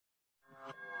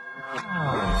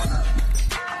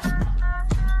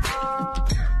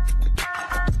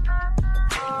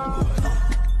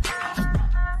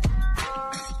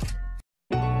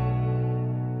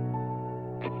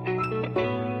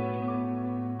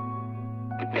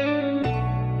Hey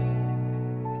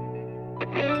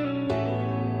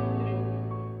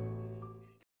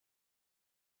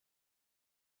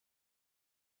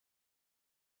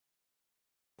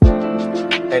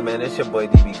man, it's your boy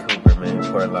DB Cooper, man.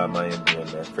 Portland, Miami,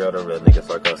 man. For all the real niggas,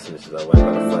 like all snitches, I wipe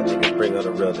all the fun niggas. Bring all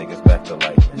the real niggas back to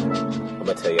life, man. I'm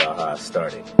gonna tell y'all how I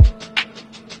started.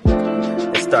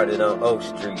 It started on Oak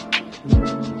Street.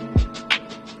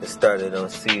 It started on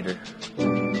Cedar.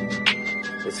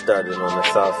 It started on the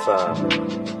South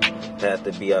Side. Had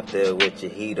to be out there with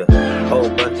your heater. Whole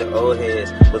bunch of old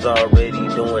heads was already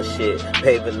doing shit,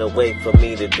 paving the way for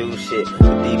me to do shit.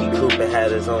 But DB Cooper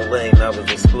had his own lane, I was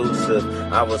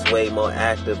exclusive. I was way more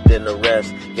active than the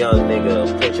rest. Young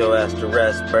nigga, put your ass to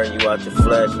rest. Burn you out your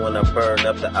flesh when I burn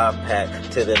up the op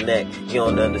pack to the neck. You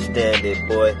don't understand it,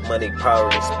 boy. Money, power,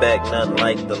 respect, nothing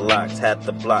like the locks. Had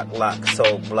the block lock,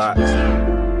 sold blocks.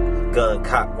 Gun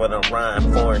cock when I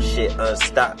rhyme, foreign shit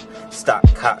unstopped. Stock,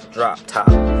 cock, drop top.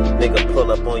 Nigga pull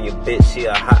up on your bitch, she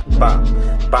a hot bop.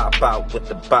 Bop out with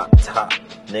the bop top,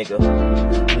 nigga.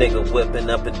 Nigga whipping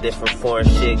up a different foreign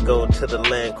shit. Go to the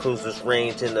Land Cruisers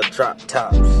range in the drop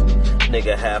tops.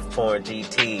 Nigga have foreign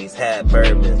GTs, had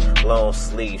bourbons, long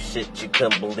sleeve, shit you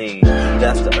couldn't believe.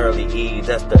 That's the early Eve,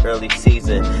 that's the early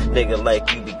season. Nigga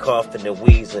like you be coughing and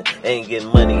wheezing. Ain't getting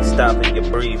money, stopping your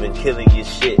breathing, killing your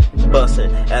shit.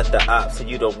 Busting at the ops, so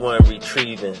you the one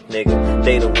retrieving, nigga.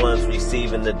 They the ones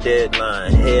receiving the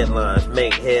deadline. Headlines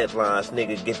make headlines,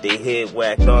 nigga get their head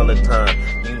whacked all the time.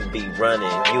 You be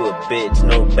running, you a bitch,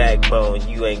 no backbone.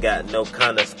 You ain't got no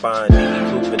kind of spine.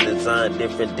 DB Cooper design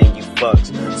different than you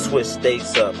fucks. Switch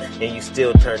states up, and you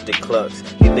still turned to clucks.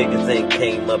 You niggas ain't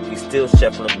came up, you still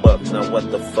shuffling bucks. Now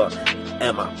what the fuck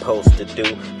am I supposed to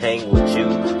do? Hang with you?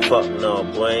 Fuck no,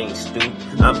 boy, I ain't stoop.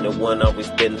 I'm the one always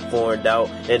been foreigned out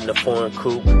in the foreign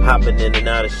coupe, hopping in and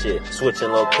out of shit,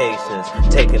 switching locations,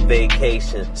 taking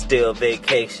vacation, still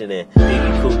vacationing.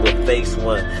 DB Cooper face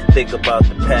one, think about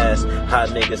the past, how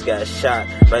niggas got shot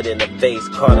right in the face,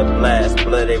 caught a blast,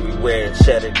 blood everywhere and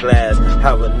shattered glass.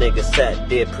 How a nigga sat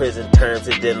there, prison terms,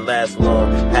 it didn't last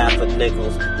long. Half a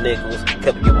nickels,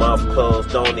 kept your mouth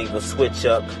closed. Don't even switch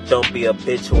up, don't be a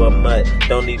bitch or a mutt.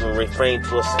 Don't even refrain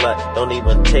to a slut. Don't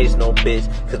even chase no bitch,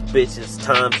 cause bitches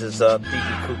times is up.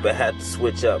 DB Cooper had to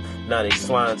switch up. Now they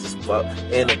swines as fuck,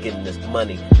 and they getting this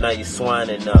money. Now you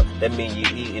swining up, that mean you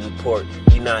eating pork.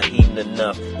 You not eating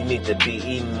enough, you need to be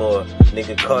eating more.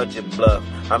 Nigga called your bluff.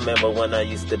 I remember when I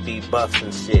used to be buffs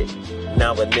and shit.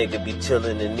 Now a nigga be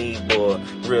chillin' in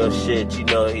Ybor. Real shit, you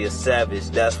know he a savage,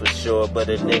 that's for sure. But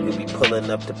a nigga be pulling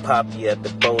up to Poppy at the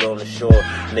boat on the shore.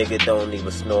 Nigga don't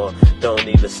even snore, don't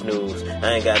even snooze.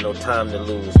 I ain't got no time to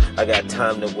lose, I got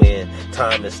time to win.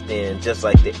 Time to stand, just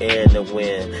like the air in the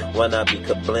wind. When I be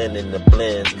blending the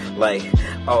blends, like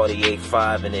Audi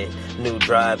A5 in it, new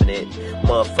driving it.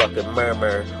 Motherfucking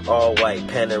murmur, all white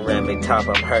panoramic top,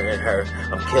 I'm hurting her.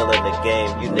 I'm killing the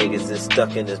game, you niggas is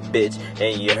stuck in this bitch,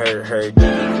 and you hurt her.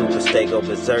 DB Cooper stay go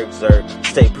berserk,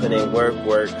 stay put in work,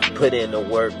 put in the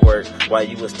work. While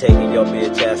you was taking your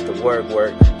bitch ass to work.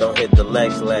 Don't hit the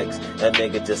lex. That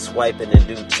nigga just swiping and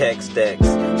do check stacks,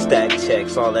 stack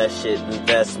checks, all that shit,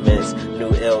 investments,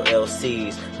 new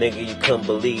LLCs. Nigga, you couldn't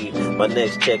believe my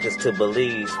next check is to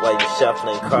Belize. While you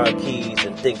shuffling car keys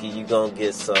and thinking you gon'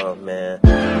 get some, man.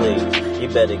 Please, you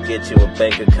better get you a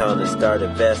bank account and start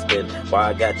investing. While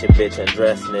I got your bitch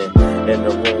undressing it in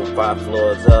the room 5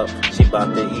 floors up. She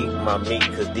about to eat my meat,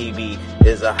 cause DB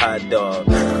is a hot dog.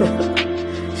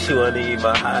 She wanna eat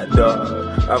my hot dog.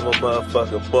 I'm a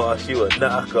motherfucking boss, you a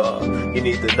knockoff. You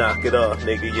need to knock it off,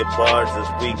 nigga. Your bars is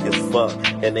weak as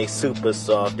fuck, and they super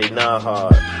soft, they not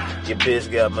hard. Your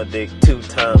bitch got my dick 2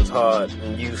 times hard,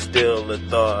 and you still a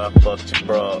thought I fucked your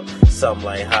broad. Something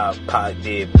like how Pac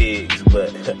did Biggs,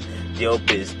 but your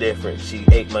bitch different, she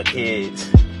ate my kids.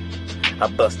 I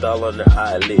bust all on her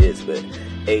eyelids, but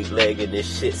 8-legged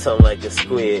this shit, something like a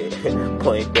squid.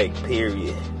 Point blank,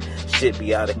 period. Shit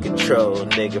be out of control,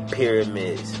 nigga.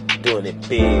 Pyramids, doing it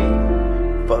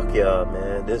big. Fuck y'all,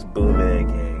 man. This Booman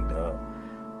gang, dog.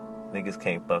 Niggas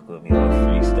can't fuck with me on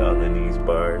freestyling these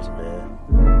bars,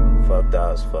 man. Fuck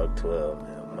dogs, fuck 12,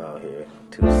 man. I'm out here.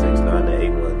 269 to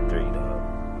 813,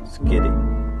 dog. Let's get it.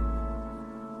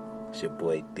 It's your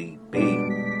boy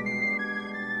DB.